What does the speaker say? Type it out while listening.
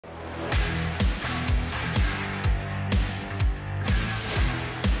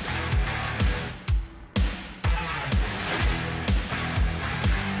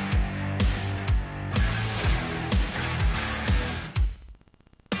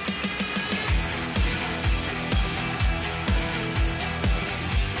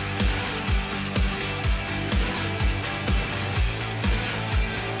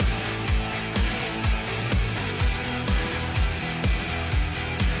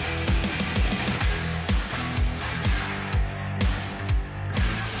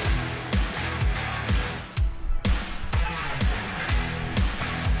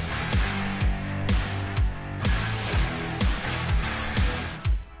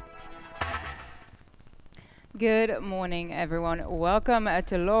Good morning, everyone. Welcome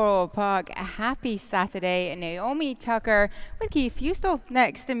to Laurel Park. Happy Saturday. Naomi Tucker with Keith Fustel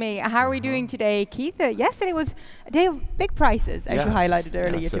next to me. How are we doing today, Keith? Yesterday was a day of big prices, as you highlighted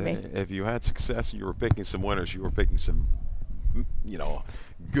earlier to me. If you had success and you were picking some winners, you were picking some,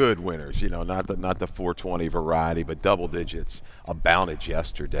 good winners. Not the 420 variety, but double digits abounded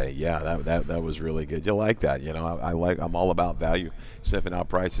yesterday. Yeah, that was really good. You like that? I'm all about value, sniffing out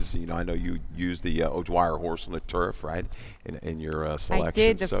prices. I know you use the O'Dwyer horse on the turf, right? In your selection. I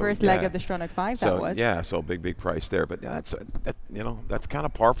did the first leg of the Stronach 5. So big price there. But that's kind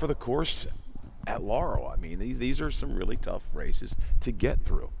of par for the course at Laurel. I mean, these are some really tough races to get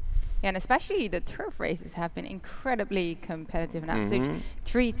through. Yeah, and especially the turf races have been incredibly competitive, an absolute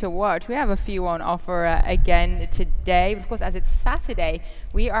treat to watch. We have a few on offer again today. Of course, as it's Saturday,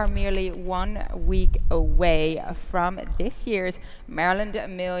 we are merely 1 week away from this year's Maryland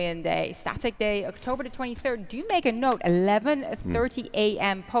Million Day. Static Day, October the 23rd. Do make a note, 11:30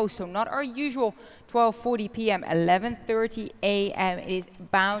 a.m. post, so not our usual 12:40 p.m., 11:30 a.m. It is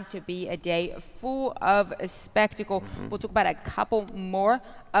bound to be a day full of a spectacle. We'll talk about a couple more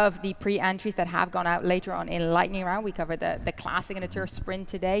of the pre-entries that have gone out later on in Lightning Round. We covered the Classic and the Turf Sprint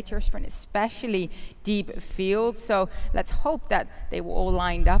today. Turf Sprint especially deep field, so let's hope that they will all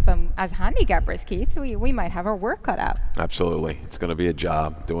lined up. As handicappers, Keith, we might have our work cut out. Absolutely. It's going to be a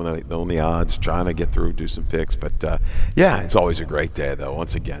job doing the odds, trying to get through, do some picks. But yeah, it's always a great day, though.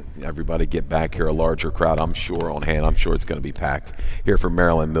 Once again, everybody get back here, a larger crowd, I'm sure, on hand. I'm sure it's going to be packed here for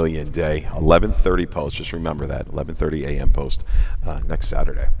Maryland Million Day. 11:30 post, just remember that, 11:30 a.m. post next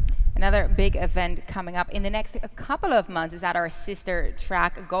Saturday. Another big event coming up in the next couple of months is at our sister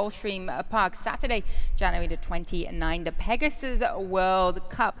track, Gulfstream Park, Saturday, January the 29th, the Pegasus World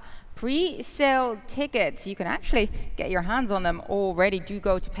Cup. Pre-sale tickets, you can actually get your hands on them already. Do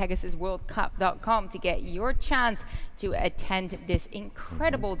go to pegasusworldcup.com to get your chance to attend this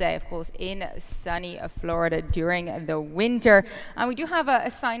incredible day, of course, in sunny Florida during the winter. And we do have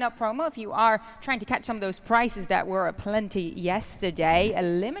a sign-up promo if you are trying to catch some of those prices that were plenty yesterday. A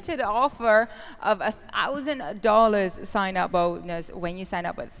limited offer of $1,000 sign-up bonus when you sign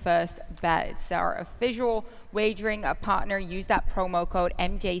up with First Bet. It's our official wagering partner. Use that promo code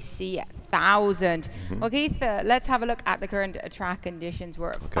MJC1000. Well, Keith, let's have a look at the current track conditions.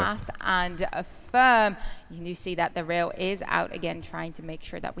 We're fast and firm. You do see that the rail is out again, trying to make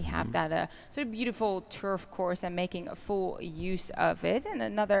sure that we have that sort of beautiful turf course and making full use of it. And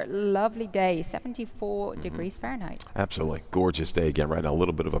another lovely day, 74 degrees Fahrenheit. Absolutely. Gorgeous day again. Right now, a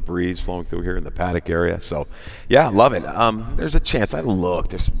little bit of a breeze flowing through here in the paddock area. So, yeah, love it. There's a chance. I look.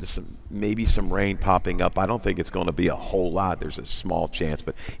 There's maybe some rain popping up. I don't think it's going to be a whole lot. There's a small chance.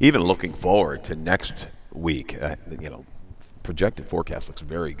 But even looking forward to next week, projected forecast looks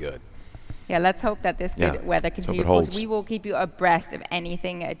very good. Yeah, let's hope that this good weather continues. Of course, we will keep you abreast if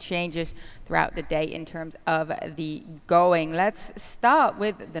anything changes throughout the day in terms of the going. Let's start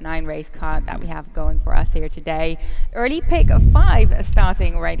with the 9-race card that we have going for us here today. Early pick 5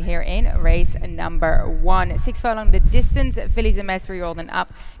 starting right here in race number 1. 6 furlong the distance. Fillies and Mastery rolling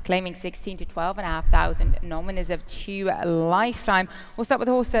up, claiming 16 to 12,500 nominative to lifetime. We'll start with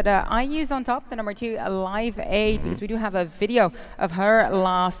the horse that I used on top, the number 2, Live Aid, because we do have a video of her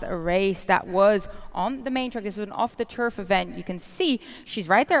last race that was on the main track. This was an off-the-turf event. You can see she's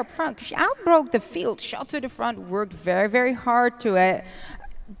right there up front. She outbroke the field, shot to the front, worked very, very hard to it.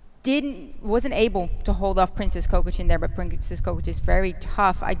 Wasn't able to hold off Princess Kokochin there, but Princess Kokochin is very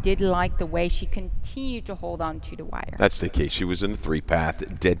tough. I did like the way she continued to hold on to the wire. That's the key. She was in the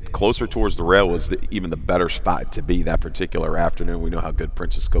 3-path. Dead closer towards the rail was even the better spot to be that particular afternoon. We know how good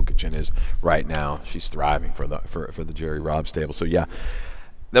Princess Kokochin is right now. She's thriving for the Jerry Robb stable. So yeah,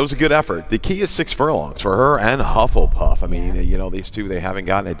 that was a good effort. The key is 6 furlongs for her and Hufflepuff. I mean, these two, they haven't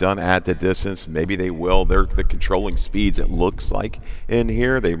gotten it done at the distance. Maybe they will. They're the controlling speeds, it looks like, in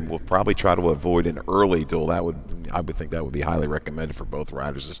here. They will probably try to avoid an early duel. I would think that would be highly recommended for both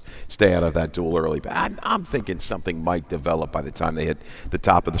riders to stay out of that duel early. But I'm thinking something might develop by the time they hit the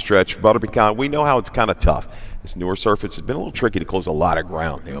top of the stretch. Butter Pecan, we know how it's kind of tough. This newer surface has been a little tricky to close a lot of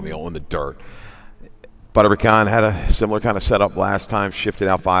ground, in the dirt. Butter Pecan had a similar kind of setup last time, shifted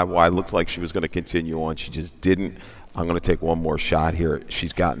out 5 wide. Looked like she was going to continue on. She just didn't. I'm going to take one more shot here.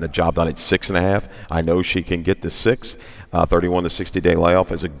 She's gotten the job done at 6.5. I know she can get to 6. 31 to 60-day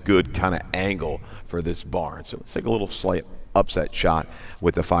layoff is a good kind of angle for this barn. So let's take a little slight upset shot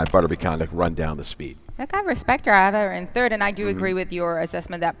with the 5 Butter Pecan to run down the speed. Look, I respect her. I have her in third, and I do agree with your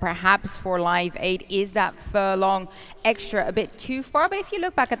assessment that perhaps for Live 8 is that furlong extra a bit too far. But if you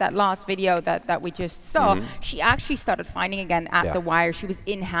look back at that last video that we just saw, she actually started finding again at the wire. She was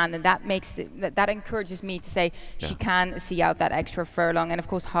in hand, and that makes that encourages me to say she can see out that extra furlong. And of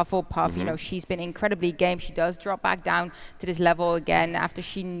course, Hufflepuff, you know, she's been incredibly game. She does drop back down to this level again after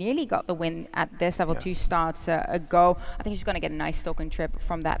she nearly got the win at this level 2 starts ago. I think she's going to get a nice Stoke and Trip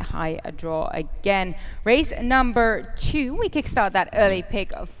from that high draw again. Race number 2, we kickstart that early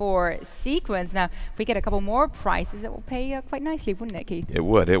pick for Sequence. Now, if we get a couple more prices, it will pay quite nicely, wouldn't it, Keith? It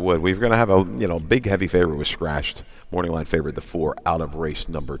would, it would. We're going to have a big heavy favorite was scratched. Morning line favorite, the 4 out of race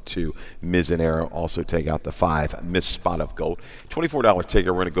number 2. Miz and Arrow also take out the 5, Miss Spot of Gold. $24 ticket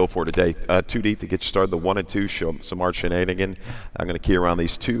we're going to go for today. 2 deep to get you started. The 1 and 2 show some more shenanigan. I'm going to key around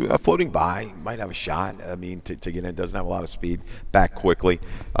these 2. Floating by, might have a shot. I mean, to get in, doesn't have a lot of speed. Back quickly.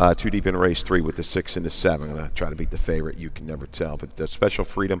 2 deep in race 3 with the 6 and the 7. I'm going to try to beat the favorite. You can never tell. But the Special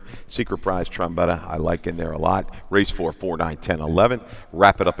Freedom, Secret Prize, Trombetta, I like in there a lot. Race 4, 4, 9, 10, 11.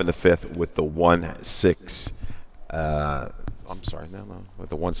 Wrap it up in the 5th with the 1, 6. I'm sorry, no, with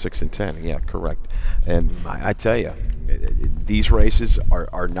the 1, 6, and 10. Yeah, correct. And I tell you, these races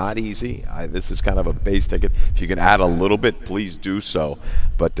are not easy. This is kind of a base ticket. If you can add a little bit, please do so.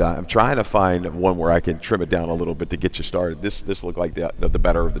 But I'm trying to find one where I can trim it down a little bit to get you started. This looked like the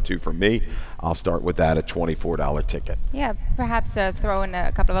better of the 2 for me. I'll start with that, a $24 ticket. Yeah, perhaps throw in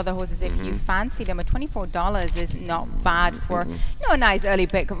a couple of other horses if you fancy them. But $24 is not bad for a nice early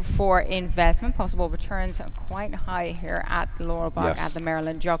pick for investment. Possible returns quite high here at Laurel at the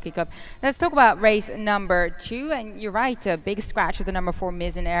Maryland Jockey Cup. Let's talk about race number 2. And you're right, a big scratch with the number 4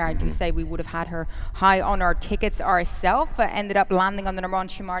 Miz and Air. I do say we would have had her high on our tickets ourselves. Ended up landing on the number 1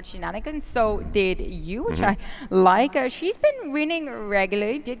 Smart Shenanigans. So did you, which I like. She's been winning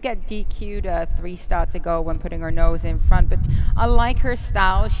regularly. Did get DQ'd 3 starts ago when putting her nose in front. But I like her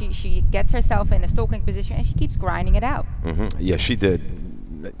style. She gets herself in a stalking position and she keeps grinding it out. Yeah, she did.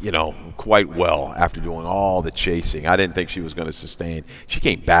 Quite well after doing all the chasing. I didn't think she was going to sustain. She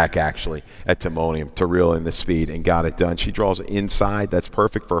came back actually at Timonium to reel in the speed and got it done. She draws inside. That's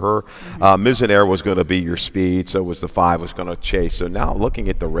perfect for her. Miz and Air was going to be your speed, so was the 5 was going to chase. So now looking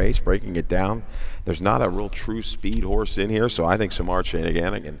at the race, breaking it down, there's not a real true speed horse in here. So I think Samar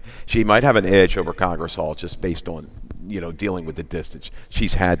Shanagan, she might have an edge over Congress Hall just based on dealing with the distance.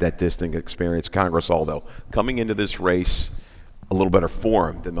 She's had that distance experience. Congress Hall, though, coming into this race, a little better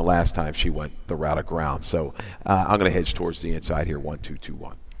form than the last time she went the route of ground. So I'm going to hedge towards the inside here, 1, 2, 2,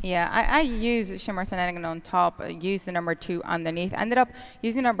 1. Yeah, I use Shimmer Shenanigan on top, use the number 2 underneath. Ended up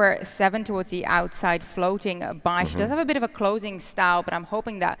using number 7 towards the outside, floating by. She does have a bit of a closing style, but I'm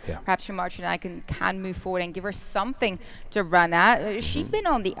hoping that perhaps Shimmer Shenanigan can move forward and give her something to run at. She's been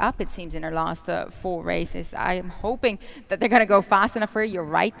on the up, it seems, in her last 4 races. I am hoping that they're going to go fast enough for her. You're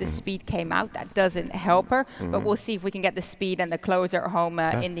right, the speed came out. That doesn't help her, but we'll see if we can get the speed and the closer home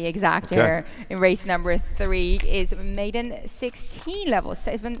in the exact here. In race number 3 is maiden 16 level,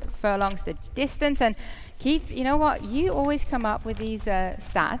 7 furlongs the distance. And Keith, you know what? You always come up with these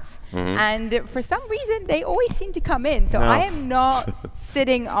stats, and for some reason they always seem to come in. So I am not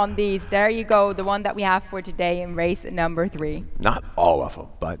sitting on these. There you go, the one that we have for today in race number 3. Not all of them,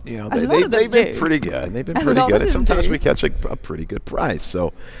 but they've been pretty good. They've been pretty good, and sometimes we catch a pretty good price.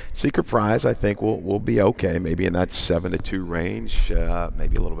 So Secret Prize, I think, will be okay. Maybe in that 7 to 2 range,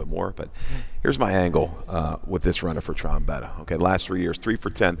 maybe a little bit more. But here's my angle with this runner for Trombetta. Okay, last 3 years, 3 for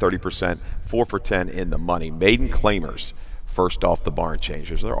 10, 30%, 4 for 10 in the money. Maiden claimers, first off the barn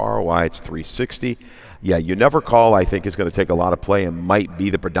changers. Their ROI, it's 360. Yeah, You Never Call, I think, is going to take a lot of play and might be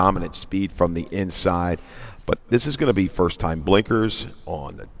the predominant speed from the inside. But this is going to be first-time blinkers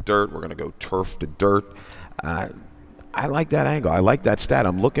on the dirt. We're going to go turf to dirt. I like that angle. I like that stat.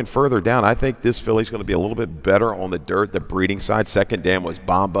 I'm looking further down. I think this filly's going to be a little bit better on the dirt, the breeding side. Second dam was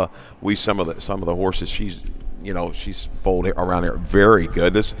Bamba. Some of the horses she's foaled around here very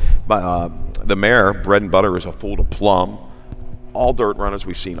good. The mare, Bread and Butter, is a fool to plum. All dirt runners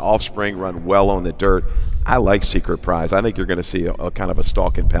we've seen Offspring run well on the dirt. I like Secret Prize. I think you're going to see a kind of a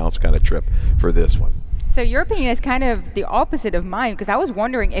stalk and pounce kind of trip for this one. So your opinion is kind of the opposite of mine, because I was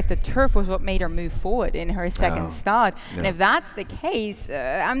wondering if the turf was what made her move forward in her second start. And if that's the case,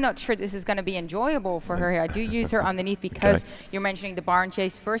 I'm not sure this is going to be enjoyable for her here. I do use her underneath because you're mentioning the barn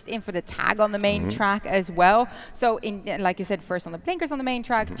chase, first in for the tag on the main track as well. So like you said, first on the blinkers on the main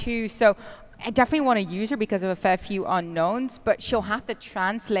track too. So I definitely want to use her because of a fair few unknowns, but she'll have to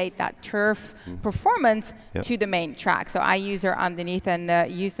translate that turf performance to the main track. So I use her underneath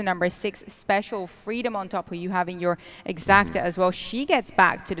and use the number 6 Special Freedom on top, who you have in your exacta as well. She gets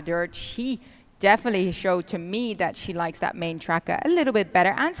back to the dirt. She definitely showed to me that she likes that main track a little bit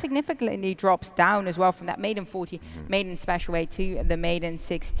better, and significantly drops down as well from that maiden 40, maiden special weight to the maiden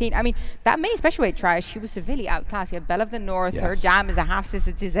 16. I mean, that maiden special weight try, she was severely outclassed. We had Belle of the North. Her jam is a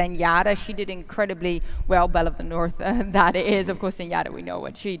half-sister to Zenyatta. She did incredibly well. Belle of the North, that is. Of course, Zenyatta, we know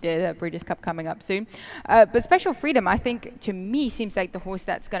what she did. Breeders' Cup coming up soon. But Special Freedom, I think, to me, seems like the horse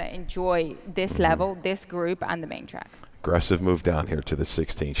that's going to enjoy this level, this group, and the main track. Aggressive move down here to the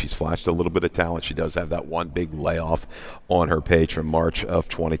 16. She's flashed a little bit of talent. She does have that one big layoff on her page from March of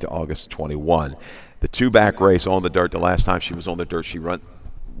 20 to August 21. The two-back race on the dirt, the last time she was on the dirt, she went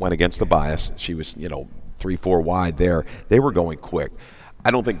against the bias. She was, 3-4 wide there. They were going quick. I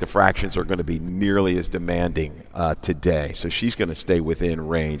don't think the fractions are going to be nearly as demanding today, so she's going to stay within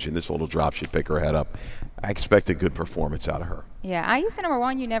range, and this little drop should pick her head up. I expect a good performance out of her. Yeah, I use the number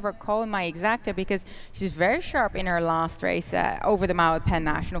 1 You Never Call in my exacta because she's very sharp in her last race over the mile at Penn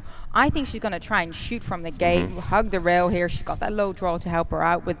National. I think she's going to try and shoot from the gate, hug the rail here. She's got that low draw to help her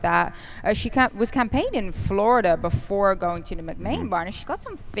out with that. She was campaigned in Florida before going to the McMahon barn, and she's got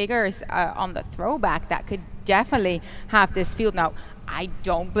some figures on the throwback that could definitely have this field. Now, I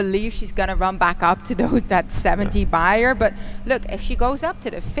don't believe she's going to run back up to that 70 buyer. But look, if she goes up to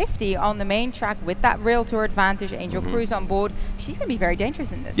the 50 on the main track with that rail tour advantage, Angel Cruz on board, she's going to be very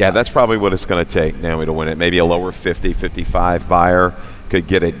dangerous in this. Yeah, that's probably what it's going to take, Naomi, to win it. Maybe a lower 50, 55 buyer could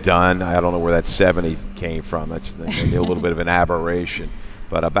get it done. I don't know where that 70 came from. That's maybe a little bit of an aberration.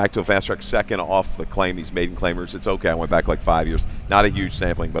 But back to a fast track, second off the claim, these maiden claimers. It's okay. I went back like 5 years. Not a huge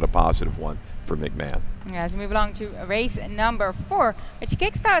sampling, but a positive one for McMahon. As we move along to race number 4, which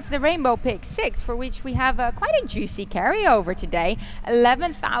kickstarts the Rainbow Pick 6, for which we have quite a juicy carryover today.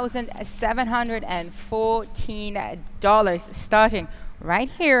 $11,714 starting right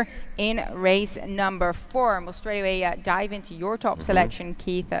here in race number 4. And we'll straight away dive into your top selection,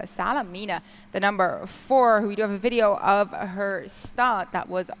 Keith. Salamina, the number 4, who we do have a video of her start that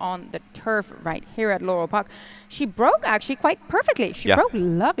was on the turf right here at Laurel Park. She broke actually quite perfectly. She broke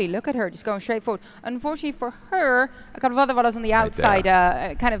lovely. Look at her, just going straight forward. Unfortunately for her, a couple of other fellows on the outside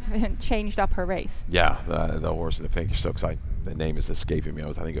kind of changed up her race. Yeah, the horse in the pinkish silks. The name is escaping me.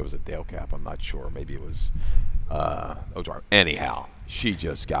 I think it was a Dale Cap. I'm not sure. Maybe it was anyhow, she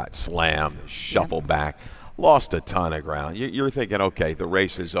just got slammed, shuffled back, lost a ton of ground. You're thinking, okay, the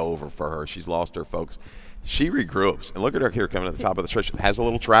race is over for her. She's lost her folks. She regroups. And look at her here coming at the top of the stretch. Has a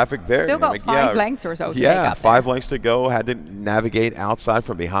little traffic there. Still got 5 lengths or so to make up 5 lengths to go. Had to navigate outside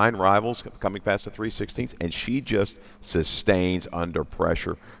from behind rivals coming past the 3/16. And she just sustains under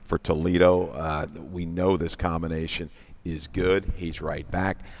pressure for Toledo. We know this combination is good. He's right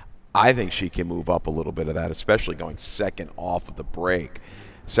back. I think she can move up a little bit of that, especially going second off of the break.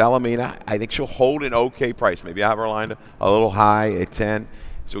 Salamina, I think she'll hold an okay price. Maybe I have her lined a little high at 10.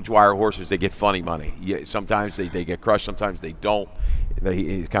 So Dwyer horses, they get funny money. Yeah, sometimes they get crushed, sometimes they don't.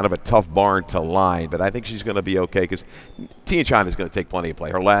 It's kind of a tough barn to line, but I think she's going to be okay because T in China is going to take plenty of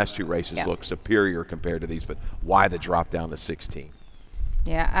play. Her last 2 races look superior compared to these, but why the drop down to 16?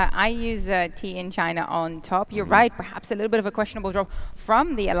 Yeah, I use T in China on top. You're right, perhaps a little bit of a questionable drop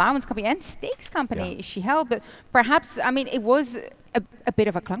from the allowance company and stakes company she held, but perhaps, I mean, it was a bit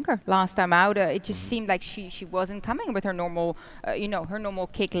of a clunker last time out. It just seemed like she wasn't coming with her normal, her normal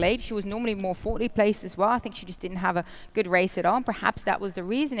kick late. She was normally more 40 placed as well. I think she just didn't have a good race at all. And perhaps that was the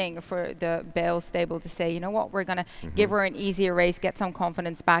reasoning for the Bale stable to say, you know what, we're going to give her an easier race, get some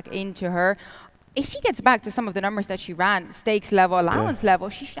confidence back into her. If she gets back to some of the numbers that she ran, stakes level, allowance level,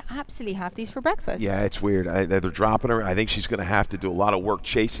 she should absolutely have these for breakfast. Yeah, it's weird. They're dropping her. I think she's going to have to do a lot of work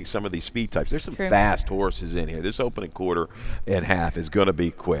chasing some of these speed types. There's some fast horses in here. This opening quarter and half is going to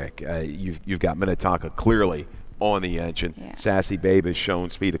be quick. You've got Minnetonka clearly on the engine. Sassy Babe has shown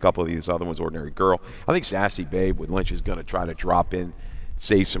speed. A couple of these other ones, Ordinary Girl. I think Sassy Babe with Lynch is going to try to drop in,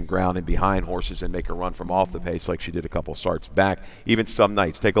 save some ground in behind horses and make a run from off the pace like she did a couple starts back. Even some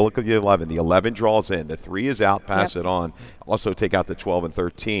nights. Take a look at the 11. The 11 draws in. The 3 is out, pass it on. Also take out the 12 and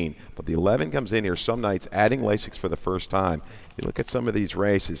 13. But the 11 comes in here some nights, adding Lasix for the first time. You look at some of these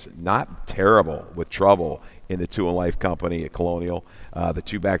races, not terrible with trouble in the 2 and Life Company at Colonial. The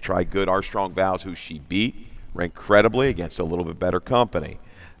 2-back tried good. Armstrong Vows, who she beat, ran credibly against a little bit better company.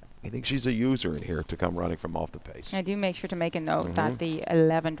 I think she's a user in here to come running from off the pace. I do make sure to make a note that the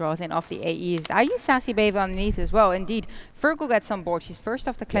 11 draws in off the AEs. I use Sassy Babe underneath as well. Indeed, Fergal gets on board. She's first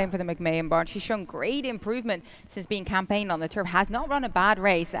off the claim for the McMahon barn. She's shown great improvement since being campaigned on the turf. Has not run a bad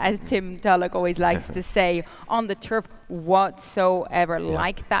race, as Tim Tulloch always likes to say, on the turf whatsoever.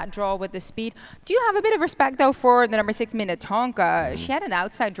 Like that draw with the speed. Do you have a bit of respect, though, for the number 6, Minnetonka? She had an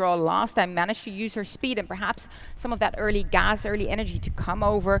outside draw last time, managed to use her speed and perhaps some of that early gas, early energy to come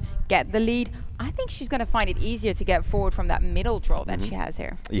over, get the lead. I think she's going to find it easier to get forward from that middle draw that she has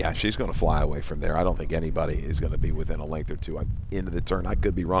here. Yeah, she's going to fly away from there. I don't think anybody is going to be within a length or two into the turn. I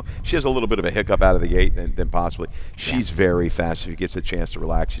could be wrong. She has a little bit of a hiccup out of the gate, then possibly. She's very fast. If she gets a chance to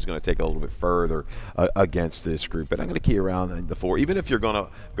relax, she's going to take it a little bit further against this group. But I'm going to key around the 4, even if you're going to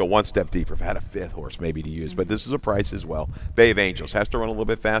go one step deeper. If I had a 5th horse maybe to use, but this is a price as well. Bay of Angels has to run a little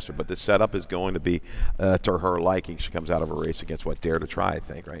bit faster, but the setup is going to be to her liking. She comes out of a race against Dare to Try, I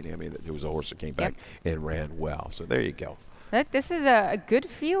think, right? I mean, it was a horse that came back and ran well. So there you go. Look, this is a good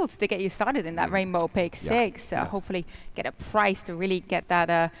field to get you started in that Rainbow Pick 6. Hopefully, get a price to really get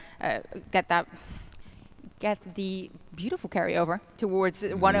that, get the beautiful carryover towards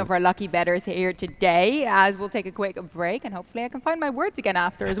one of our lucky bettors here today. As we'll take a quick break, and hopefully, I can find my words again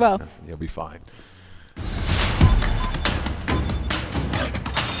after as well. You'll be fine.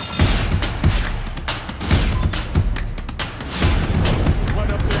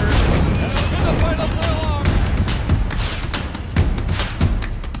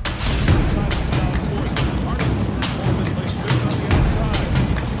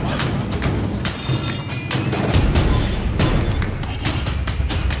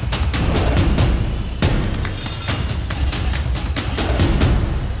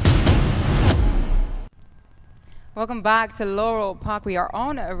 Welcome back to Laurel Park. We are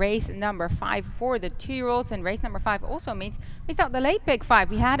on race number 5 for the 2-year-olds, and race number 5 also means we start the late pick 5.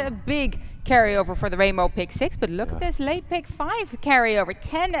 We had a big carryover for the Rainbow Pick 6, but look at this late pick 5 carryover,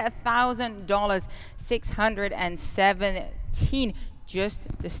 $10,000, 617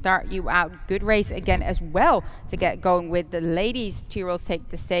 just to start you out. Good race again as well to get going with the ladies. 2-year-olds take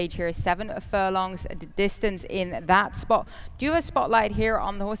the stage here. 7 furlongs the distance in that spot. Do a spotlight here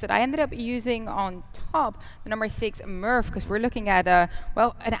on the horse that I ended up using on top, the number 6 Murph, because we're looking at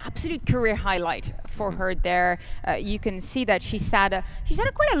well, an absolute career highlight for her there. You can see that she's had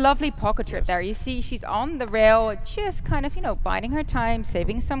quite a lovely pocket trip there. You see she's on the rail, just kind of, you know, biding her time,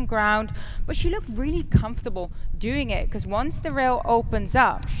 saving some ground, but she looked really comfortable doing it, because once the rail opens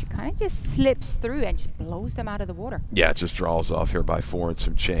up, she kind of just slips through and just blows them out of the water. Yeah, it just draws off here by 4 and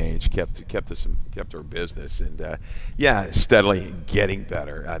some change. Kept her business, and yeah, steadily getting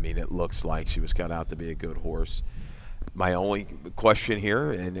better. I mean, it looks like she was cut out to be a good horse. My only question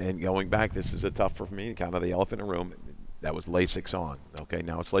here, and going back, this is a tough for me, kind of the elephant in the room. That was Lasix on. Okay,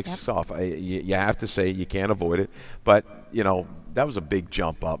 now it's Lasix off. You have to say you can't avoid it, but you know, that was a big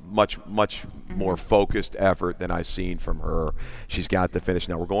jump up, much more focused effort than I've seen from her. She's got the finish.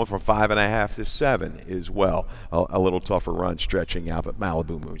 Now we're going from 5.5 to 7 as well. A little tougher run stretching out, but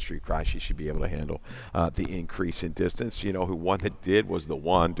Malibu Moon Street Cry, she should be able to handle the increase in distance. You know who one that did was the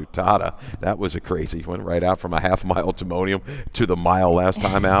one, Dutada. That was a crazy one, right out from a half-mile Timonium to the mile last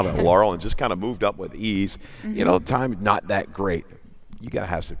time out at Laurel, and just kind of moved up with ease. You know, time not that great. You got to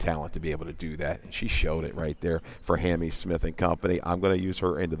have some talent to be able to do that. And she showed it right there for Hammy Smith and Company. I'm going to use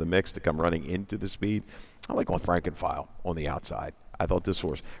her into the mix to come running into the speed. I like on Frankenfile on the outside. I thought this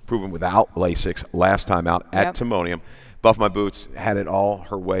horse, proven without Lasix last time out at Timonium. Buff My Boots had it all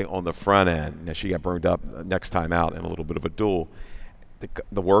her way on the front end. Now she got burned up next time out in a little bit of a duel.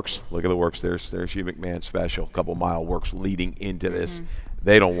 The works, look at the works. There's Hugh McMahon special, couple mile works leading into this.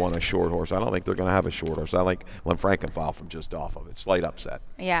 They don't want a short horse. I don't think they're going to have a short horse. I like Len Frankenfile from just off of it. Slight upset.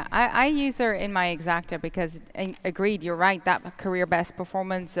 Yeah, I use her in my exacta because, agreed, you're right, that career best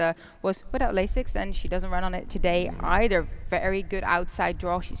performance was without Lasix, and she doesn't run on it today either. Very good outside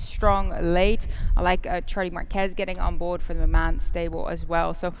draw. She's strong late. I like Charlie Marquez getting on board for the McMahon stable as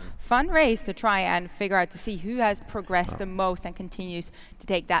well. So fun race to try and figure out to see who has progressed the most and continues to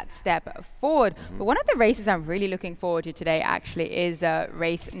take that step forward. But one of the races I'm really looking forward to today actually is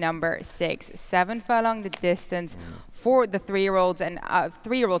race number 6. 7 furlong the distance for the 3-year-olds and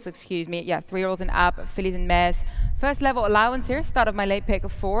 3-year-olds, excuse me. Yeah, 3-year-olds and up, fillies and mares. First level allowance here, start of my late pick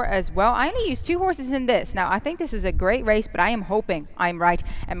 4 as well. I only used 2 horses in this. Now, I think this is a great race, but I am hoping I'm right,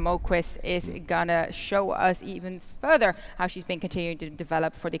 and Moquist is gonna show us even further how she's been continuing to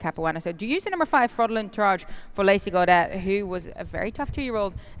develop for the Capuana. So do use the number 5 fraudulent charge for Lacey Godet, who was a very tough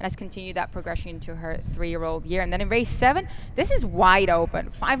 2-year-old and has continued that progression into her 3-year-old year. And then in race 7, this is wide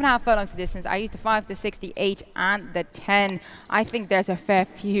open. 5.5 furlongs distance. I used the 5, the 6, the 8, and the 10. I think there's a fair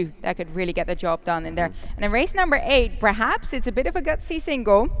few that could really get the job done in there. And in race number 8, perhaps it's a bit of a gutsy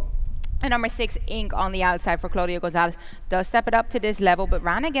single. And number 6, Ink on the outside for Claudio Gonzalez. Does step it up to this level, but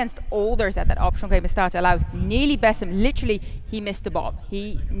ran against Alders at that optional claim start allows. Nearly best him. Literally, he missed the bob.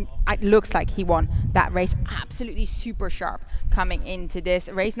 It looks like he won that race. Absolutely super sharp coming into this.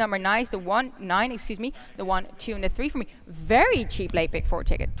 Race number 9 is the 1, 2, and the 3 for me. Very cheap late pick 4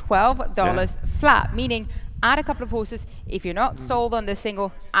 ticket. $12 flat, meaning add a couple of horses. If you're not sold on the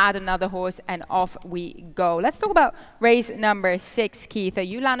single, add another horse, and off we go. Let's talk about race number 6, Keith.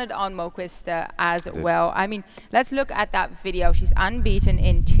 You landed on Moquist as well. I mean, let's look at that video. She's unbeaten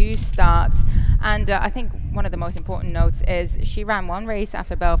in 2 starts. And I think one of the most important notes is she ran 1 race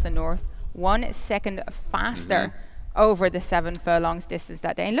after Belle of the North, 1 second faster over the 7 furlongs distance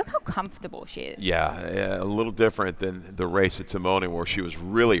that day. And look how comfortable she is. Yeah, a little different than the race at Timone, where she was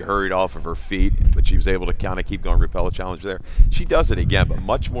really hurried off of her feet, but she was able to kind of keep going, repel a challenge there. She does it again, but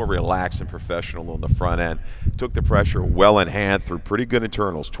much more relaxed and professional on the front end. Took the pressure well in hand through pretty good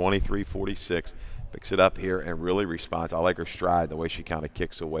internals, 23.46. Picks it up here and really responds. I like her stride, the way she kind of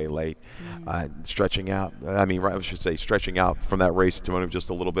kicks away late. Stretching out, I should say stretching out from that race to just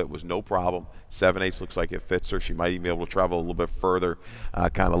a little bit was no problem. 7/8 looks like it fits her. She might even be able to travel a little bit further,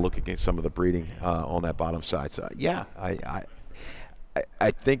 kind of look against some of the breeding on that bottom side. So, yeah,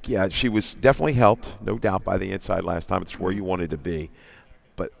 I think, yeah, she was definitely helped, no doubt, by the inside last time. It's where you wanted to be.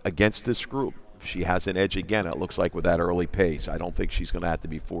 But against this group, she has an edge again, it looks like, with that early pace. I don't think she's going to have to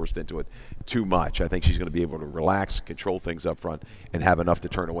be forced into it too much. I think she's going to be able to relax, control things up front, and have enough to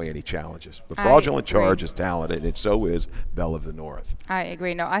turn away any challenges. The Fraudulent Charge is talented, and so is Belle of the North. I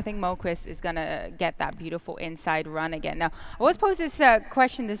agree. No, I think Moquist is going to get that beautiful inside run again. Now, I was posed this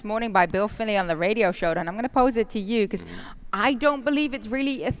question this morning by Bill Finley on the radio show, and I'm going to pose it to you because I don't believe it's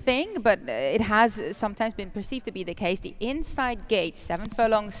really a thing, but it has sometimes been perceived to be the case. The inside gate, 7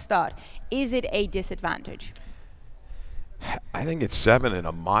 furlong start, is it a disadvantage? I think it's 7 and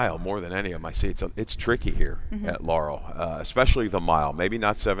a mile more than any of them. I see it's tricky here at Laurel, especially the mile. Maybe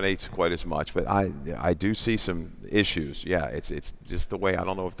not 7/8 quite as much, but I do see some issues. Yeah, it's just the way, I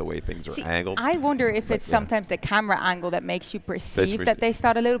don't know if the way things are angled. I wonder if it's sometimes the camera angle that makes you perceive that they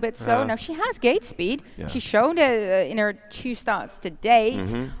start a little bit slow. Now, she has gate speed. Yeah. She showed in her 2 starts to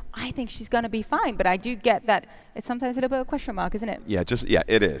date. I think she's going to be fine, but I do get that it's sometimes a little bit of a question mark, isn't it? Yeah,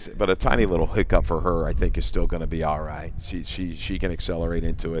 it is. But a tiny little hiccup for her, I think, is still going to be all right. She can accelerate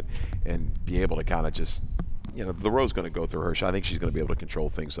into it and be able to kind of just, you know, the road's going to go through her. So I think she's going to be able to control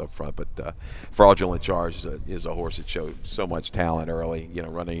things up front. But Fraudulent Charge is a horse that showed so much talent early, you know,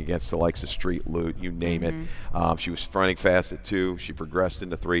 running against the likes of Street Loot, you name it. She was fronting fast at 2. She progressed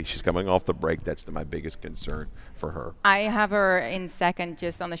into 3. She's coming off the break. That's my biggest concern for her. I have her in second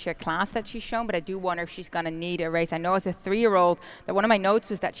just on the sheer class that she's shown, but I do wonder if she's going to need a race. I know as a 3-year-old that one of my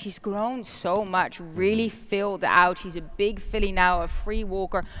notes was that she's grown so much, really filled out. She's a big filly now, a free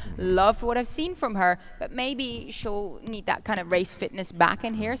walker. Love what I've seen from her, but maybe she'll need that kind of race fitness back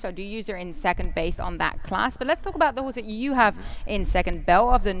in here. So I do use her in second based on that class. But let's talk about the horse that you have in second, Belle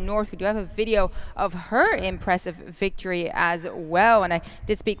of the North. We do have a video of her impressive victory as well. And I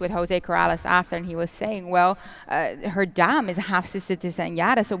did speak with Jose Corrales after, and he was saying, well, her dam is a half-sister to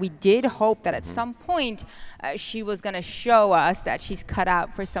Senyata, so we did hope that at some point she was going to show us that she's cut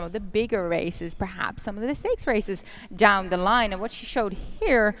out for some of the bigger races, perhaps some of the stakes races down the line. And what she showed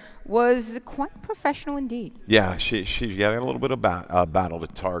here was quite professional indeed. Yeah, she got a little bit of battle to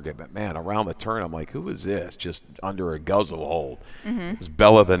target, but man, around the turn, I'm like, who is this? Just under a guzzle hold. It was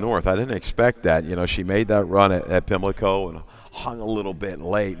Belle of the North. I didn't expect that. You know, she made that run at Pimlico and hung a little bit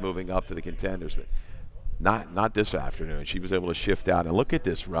late moving up to the contenders, but not this afternoon. She was able to shift out, and look at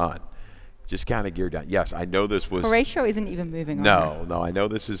this run. Just kind of geared down. Yes, I know this was... Horatio isn't even moving on. No, I know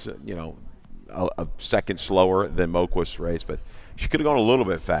this is, you know, a second slower than Moquist's race, but she could have gone a little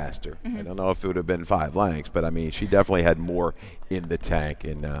bit faster. I don't know if it would have been 5 lengths, but I mean, she definitely had more in the tank,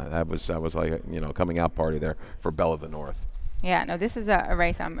 and that was like a, you know, coming out party there for Belle of the North. Yeah, no, this is a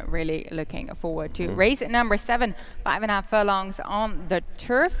race I'm really looking forward to. Race number 7, 5.5 furlongs on the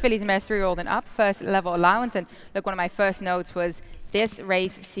turf. Fillies Mares 3-year-old and up, first level allowance. And look, one of my first notes was this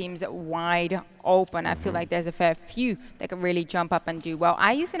race seems wide open. I feel like there's a fair few that could really jump up and do well.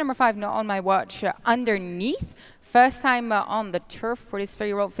 I use the number 5 not on my watch underneath. First time on the turf for this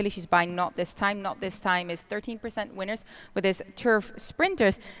 3-year-old filly. She's by Not This Time. Not This Time is 13% winners with his turf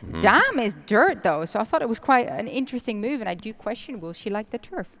sprinters. Dam is dirt, though, so I thought it was quite an interesting move, and I do question, will she like the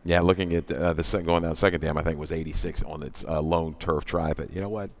turf? Yeah, looking at going down second dam, I think it was 86 on its lone turf try, but you know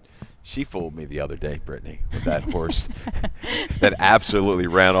what? She fooled me the other day, Brittany, with that horse that absolutely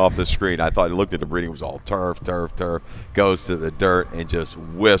ran off the screen. I thought, I looked at the breeding, it was all turf, goes to the dirt and just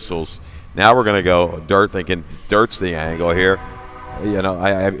whistles. Now we're going to go dirt, thinking dirt's the angle here. You know,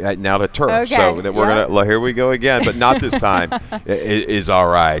 now the turf. Okay. So we're going to, here we go again, but not this time. It is all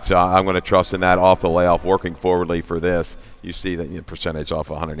right. So I'm going to trust in that off the layoff, working forwardly for this. you see that percentage off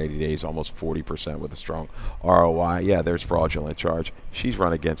 180 days, almost 40% with a strong ROI. Yeah, there's fraudulent charge. She's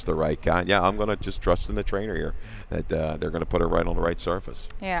run against the right guy. Yeah, I'm going to just trust in the trainer here that they're going to put her right on the right surface.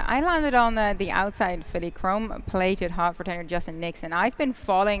 Yeah, I landed on the outside filly, chrome plated hot for trainer Justin Nixon. I've been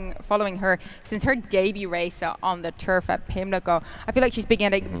following her since her debut race on the turf at Pimlico. I feel like she's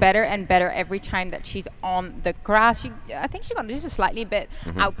beginning to get better and better every time that she's on the grass. I think she got just a slightly bit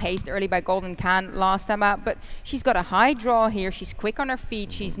outpaced early by Golden Can last time out, but she's got a high draw here. She's quick on her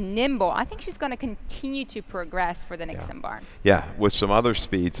feet. She's nimble. I think she's going to continue to progress for the Nixon barn. Yeah, with some other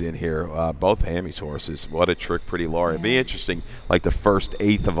speeds in here, both Hammy's horses. What a trick, Pretty Laura. It'd be interesting, like the first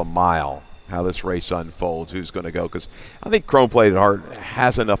eighth of a mile, how this race unfolds, who's going to go, because I think Chrome Plated Heart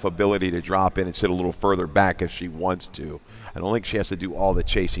has enough ability to drop in and sit a little further back if she wants to. I don't think she has to do all the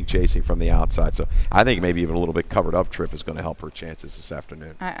chasing from the outside. So I think maybe even a little bit covered up trip is going to help her chances this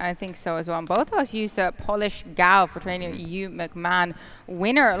afternoon. I think so as well. And both of us used Polish Gal for trainer Hugh McMahon.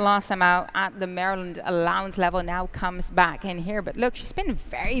 Winner last time out at the Maryland allowance level, now comes back in here. But look, she's been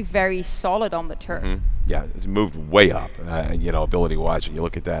very, very solid on the turf. Yeah, it's moved way up, ability-wise. And you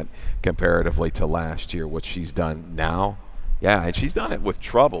look at that comparatively to last year, what she's done now. Yeah, and she's done it with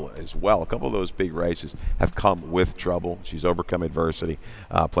trouble as well. A couple of those big races have come with trouble. She's overcome adversity,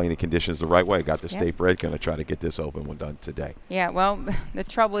 playing the conditions the right way. Got the state bred, going to try to get this open one done today. Yeah, well, the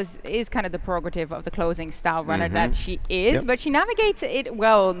trouble is kind of the prerogative of the closing style runner that she is, but she navigates it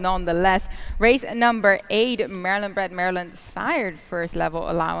well nonetheless. Race number 8, Maryland bred, Maryland sired, first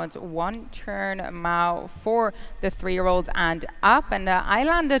level allowance, 1 turn mile for the 3-year-olds and up. And I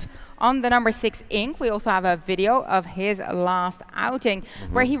landed on the number 6 Ink. We also have a video of his last outing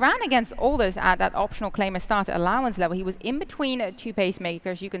where he ran against Alders at that optional claim of start allowance level. He was in between 2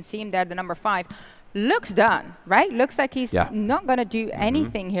 pacemakers. You can see him there, the number 5. Looks done, right? Looks like he's not going to do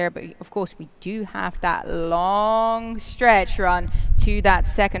anything here. But of course, we do have that long stretch run to that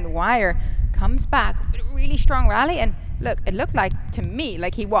second wire. Comes back with a really strong rally. And look, it looked like, to me,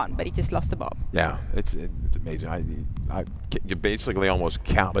 like he won, but he just lost the bob. Yeah, it's amazing. You basically almost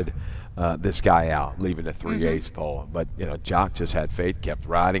counted this guy out, leaving the 3/8 pole. But, Jock just had faith, kept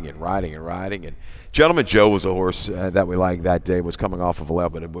riding and riding and riding. And Gentleman Joe was a horse that we liked that day, was coming off of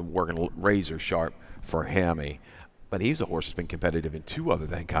 11 and had been working razor sharp for Hammy. But he's a horse that's been competitive in 2 other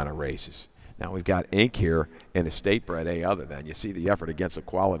than kind of races. Now we've got Ink here in a state bred A other than. You see the effort against a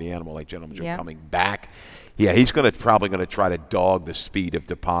quality animal like Gentleman Joe coming back. Yeah, he's probably going to try to dog the speed of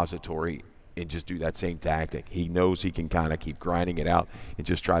Depository and just do that same tactic. He knows he can kind of keep grinding it out and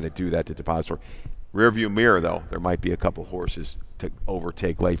just try to do that to Depository. Rear view mirror, though, there might be a couple horses to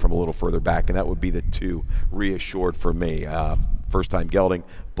overtake late from a little further back, and that would be the 2 reassured for me. First time gelding,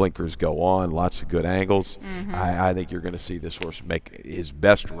 blinkers go on, lots of good angles. I think you're going to see this horse make his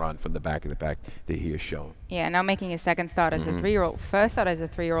best run from the back of the pack that he has shown. Yeah, now making his second start as a 3-year-old, first start as a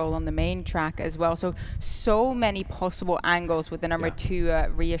 3-year-old on the main track as well. So many possible angles with the number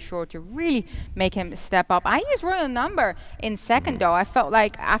 2 reassured to really make him step up. I used Royal Number in second, though. I felt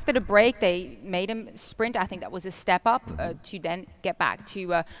like after the break, they made him sprint. I think that was a step up to then get back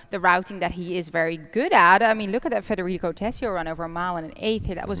to the routing that he is very good at. I mean, look at that Federico Tessio run over a mile and an eighth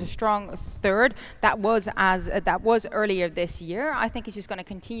here. That was a strong third. That was earlier this year. I think he's just going to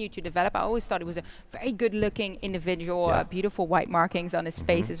continue to develop. I always thought he was a very good-looking individual, beautiful white markings on his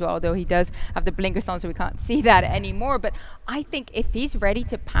face as well, although he does have the blinkers on, so we can't see that anymore. But I think if he's ready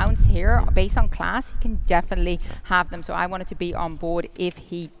to pounce here based on class, he can definitely have them. So I wanted to be on board if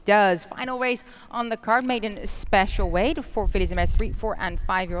he does. Final race on the card, maiden special weight for fillies and mares, 3, 4, and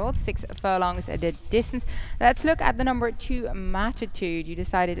 5-year-olds, 6 furlongs at the distance. Let's look at the number 2 Matitude. You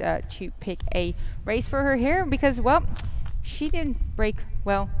decided to pick a race for her here because, well, she didn't break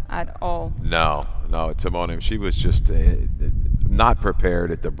well at all. No, Timonium. She was just not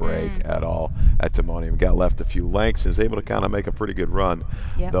prepared at the break at all at Timonium. Got left a few lengths and was able to kind of make a pretty good run,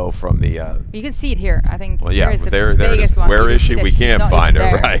 though, from the... you can see it here. I think well, there is the biggest one. Where is she? We can't find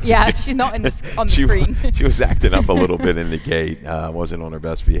her, right? Yeah, she's not on the screen. She was acting up a little bit in the gate. Wasn't on her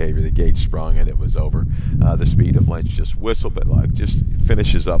best behavior. The gate sprung and it was over. The speed of Lynch just whistled, but just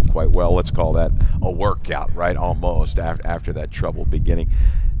finishes up quite well. Let's call that a workout, right? Almost after that trouble beginning.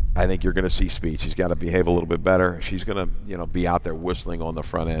 I think you're going to see speed. She's got to behave a little bit better. She's going to, be out there whistling on the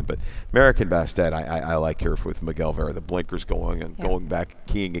front end. But American Bastet, I like her with Miguel Vera. The blinkers going and going back,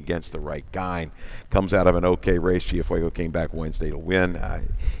 keying against the right guy. Comes out of an okay race. Giafuego came back Wednesday to win. I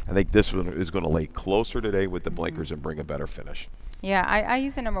think this one is going to lay closer today with the blinkers and bring a better finish. Yeah, I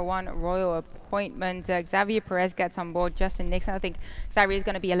use the #1 Royal appointment. Xavier Perez gets on board Justin Nixon. I think Xavier is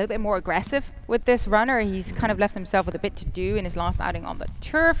going to be a little bit more aggressive with this runner. He's kind of left himself with a bit to do in his last outing on the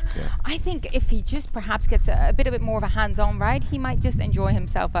turf. Yeah. I think if he just perhaps gets a bit more of a hands-on ride, he might just enjoy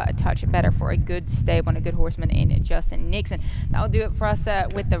himself a touch better for a good stable and a good horseman in Justin Nixon. That'll do it for us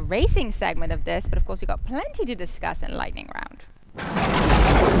with the racing segment of this. But of course, we've got plenty to discuss in Lightning Round.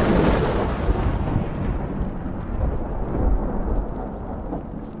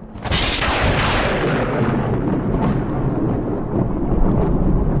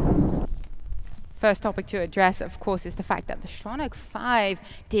 First topic to address, of course, is the fact that the Stronach 5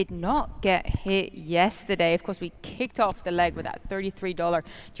 did not get hit yesterday. Of course, we kicked off the leg with that $33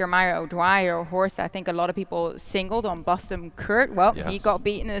 Jeremiah O'Dwyer horse. I think a lot of people singled on Boston Kurt. Well, yes, he got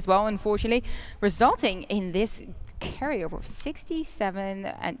beaten as well, unfortunately, resulting in this carryover of 67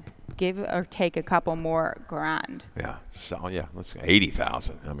 and give or take a couple more grand. Yeah, so yeah, let's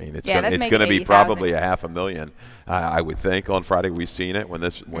 80,000. I mean, it's yeah, going to be probably $500,000. I would think on Friday we've seen it when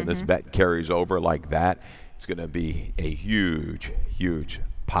this bet carries over like that, it's going to be a huge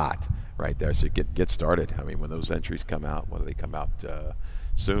pot right there. So get started. I mean, when those entries come out, when do they come out?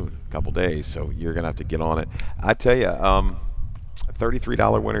 Soon, a couple days. So you're going to have to get on it. I tell you,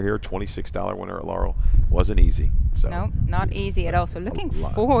 $33 winner here, $26 winner at Laurel. Wasn't easy. So no, not easy at all. So looking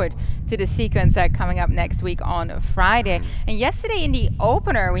forward to the sequence coming up next week on Friday. And yesterday in the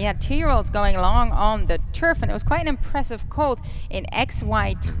opener, we had 2-year-olds going along on the turf, and it was quite an impressive colt in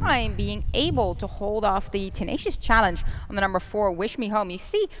XY Time being able to hold off the tenacious challenge on the #4 Wish Me Home. You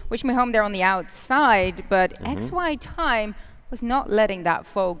see Wish Me Home there on the outside, but XY Time was not letting that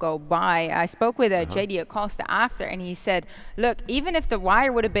foe go by. I spoke with JD Acosta after, and he said, look, even if the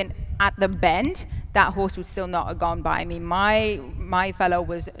wire would have been at the bend, that horse would still not have gone by. I mean, my fellow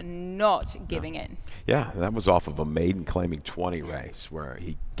was not giving in. Yeah, that was off of a maiden claiming 20 race where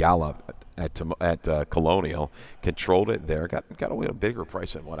he galloped at Colonial, controlled it there, got a little bigger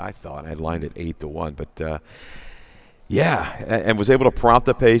price than what I thought. I had lined it 8-1, but yeah, and was able to prompt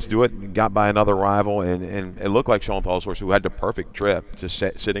the pace, do it, and got by another rival, and it looked like Chanthal's horse, who had the perfect trip, just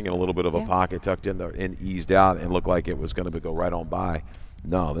sitting in a little bit of a pocket, tucked in there, and eased out, and looked like it was going to go right on by.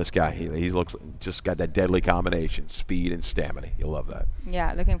 No, this guy, he looks just got that deadly combination, speed and stamina. You'll love that.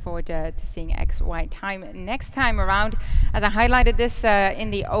 Yeah, looking forward to seeing XY Time next time around. As I highlighted this in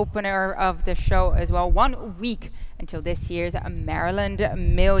the opener of the show as well, 1 week until this year's Maryland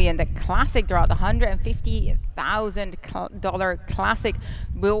Million. The classic draw, the $150,000 classic,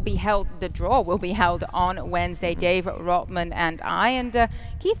 will be held, the draw will be held on Wednesday. Dave Rotman and I. And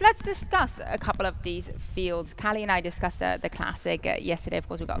Keith, let's discuss a couple of these fields. Callie and I discussed the classic yesterday. Of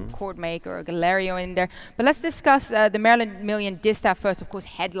course, we got Cordmaker, Galerio in there. But let's discuss the Maryland Million Distaff first, of course,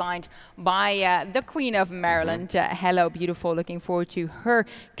 headlined by the Queen of Maryland, Hello Beautiful. Looking forward to her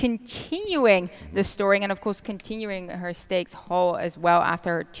continuing the story, and of course, continuing her stakes haul as well after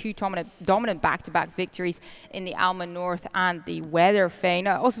her 2 dominant back-to-back victories in the Alma North and the Weather Fane.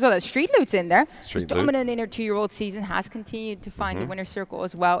 Also saw that Street Loot's in there. She's dominant in her 2-year-old season, has continued to find the winner's circle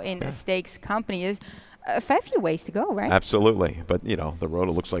as well in stakes company. Is a fair few ways to go, right? Absolutely. But, you know, the road,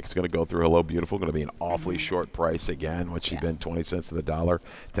 it looks like it's going to go through Hello Beautiful. Going to be an awfully short price again, which she's been 20 cents to the dollar,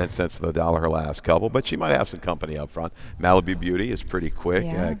 10 cents to the dollar her last couple. But she might have some company up front. Malibu Beauty is pretty quick.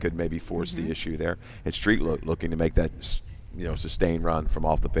 Could maybe force the issue there. And Street looking to make that, you know, sustained run from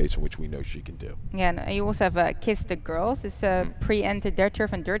off the pace, in which we know she can do. Yeah, and you also have Kiss the Girls. It's pre-entered their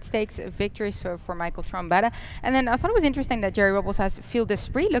turf and dirt stakes victories for Michael Trombetta. And then I thought it was interesting that Jerry Robles has Field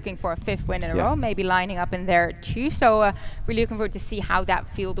d'Esprit looking for a 5th win in a row, maybe lining up in there too. So really looking forward to see how that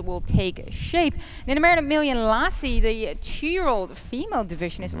field will take shape. And in the Maryland Million Lassie, the 2-year-old female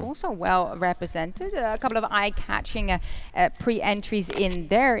division is also well represented. A couple of eye-catching pre-entries in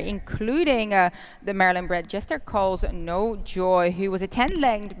there, including the Maryland bred Jester Cole's No Joy, who was a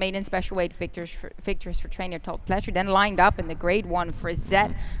 10-legged maiden special weight victors for trainer Todd Pletcher, then lined up in the grade 1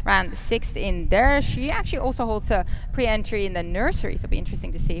 Frisette, ran 6th in there. She actually also holds a pre-entry in the nursery, so it'll be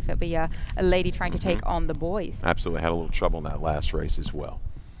interesting to see if it'll be a lady trying to take on the boys. Absolutely, had a little trouble in that last race as well.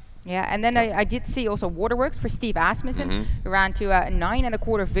 Yeah, and then I did see also Waterworks for Steve Asmussen, who ran to a 9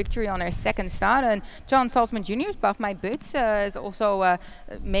 1/4 victory on her 2nd start. And John Salzman Jr.'s Buff My Boots has also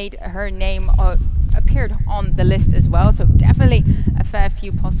made her name appeared on the list as well. So definitely a fair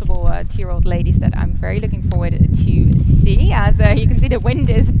few possible 2-year-old ladies that I'm very looking forward to see. As you can see, the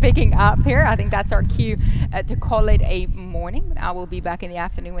wind is picking up here. I think that's our cue to call it a morning. But I will be back in the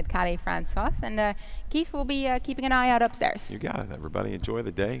afternoon with Callie Francois. And Keith will be keeping an eye out upstairs. You got it. Everybody enjoy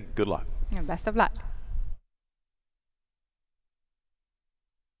the day. Good luck. And best of luck.